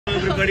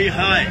everybody.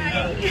 Hi.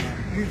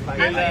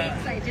 I'm very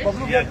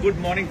excited. Yeah, good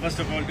morning first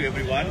of all to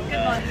everyone.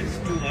 Good morning. It's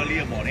too early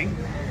a morning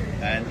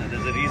and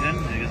there's a reason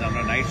because I'm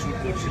a night shoot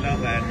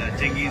Kochilam and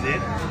Chengi is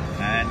there.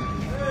 And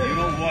you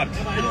know what?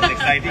 There's an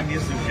exciting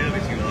news to share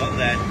with you all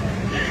that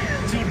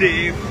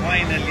today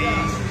finally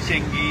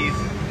Chengi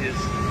is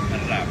a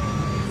wrap.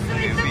 So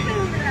it's a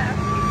film wrap.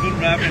 Full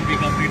wrap and we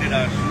completed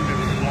our shoot. It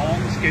was a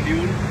long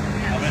schedule.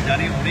 আমরা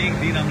জানি অনেক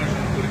দিন আমরা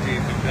shoot করেছি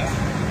এই ফিল্মটা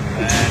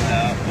and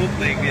hope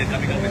like we are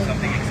coming up with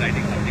something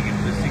exciting, something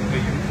interesting for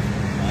you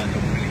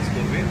যখন release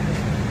করবে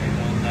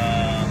এবং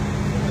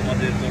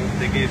তোমাদের তরফ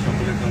থেকে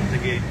সকলের তরফ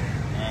থেকে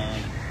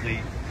এই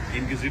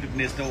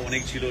ইনকিউজিটিভনেসটাও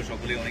অনেক ছিল।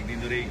 সকলে অনেক দিন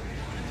ধরেই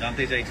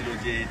জানতে চাইছিল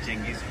যে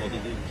চেঙ্গিস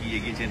কতদূর কি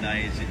এগিয়েছে না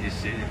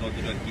এসছে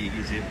কতটা কি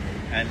এগিয়েছে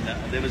and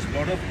there was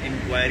lot of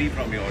inquiry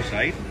from your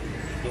side.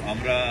 তো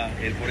আমরা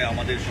এরপরে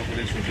আমাদের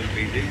সকলের সোশ্যাল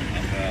পেজে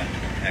আমরা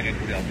এক এক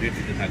করে আপডেট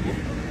দিতে থাকবো।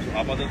 So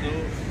আপাতত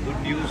good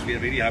news, we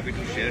are very happy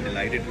to share,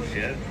 delighted to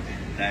share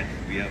that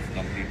we have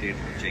completed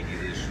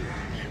Chengi's shoot.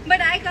 But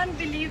I can't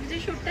believe the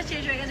shoot ta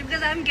change hoga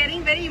because I'm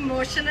getting very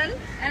emotional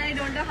and I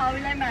don't know how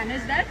will I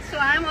manage that. So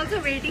I'm also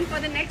waiting for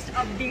the next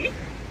update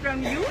from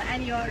you and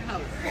your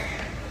house.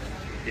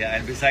 Yeah,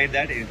 and beside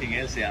that, anything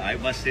else? Yeah, I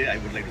must say I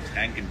would like to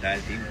thank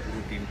entire team,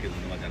 পুরো টিমকে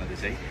ধন্যবাদ জানাতে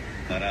চাই।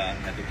 তারা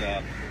এতটা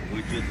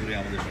ধৈর্য ধরে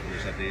আমাদের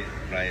সকলের সাথে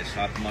প্রায়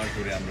 7 মাস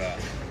ধরে আমরা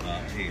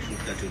এই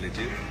শ্যুটটা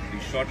চলেছে। We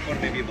shot for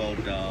maybe about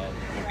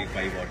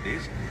 45 odd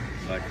days,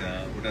 but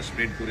ওটা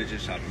স্প্রেড করেছে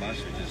 7 মাস,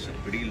 which is a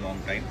pretty long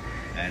time.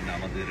 And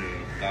আমাদের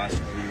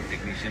কাস্ট ক্রু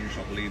টেকনিশিয়ান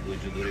সকলেই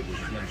ধৈর্য ধরে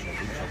বসেছিলাম,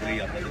 সকলেই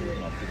আপনাদের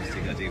মতন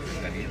অপটিমিস্টিক আছে এই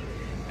ফিল্মটা নিয়ে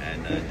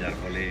অ্যান্ড যার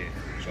ফলে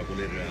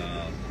সকলের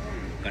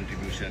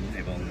কন্ট্রিবিউশন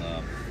এবং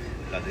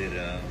তাদের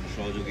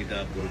সহযোগিতা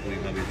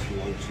পুরোপুরিভাবে থ্রু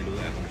আউট ছিল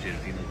এখন শেষ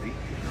দিন অবধি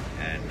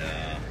and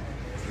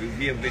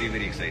we are very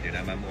very excited.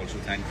 I'm also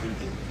thankful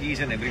to each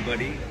and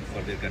everybody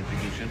for their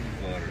contribution,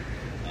 for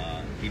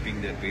keeping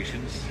their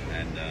patience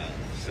and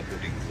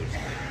supporting towards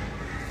it.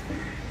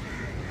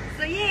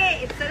 So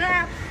yeah, it's a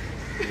wrap.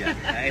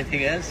 Yeah.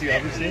 Anything else you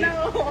have to say? No.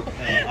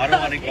 আরো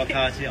অনেক কথা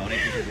আছে, অনেক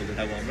কিছু বলতে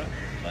থাকবো আমরা,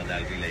 but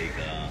that'll be like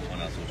on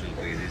our social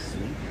pages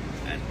soon.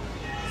 And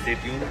stay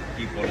tuned,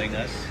 keep following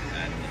us,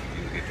 and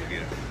you'll get to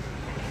hear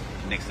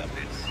next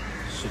updates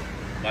soon.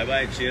 Bye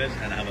bye, cheers,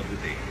 and have a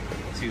good day.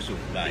 See you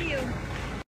soon. Bye. See you.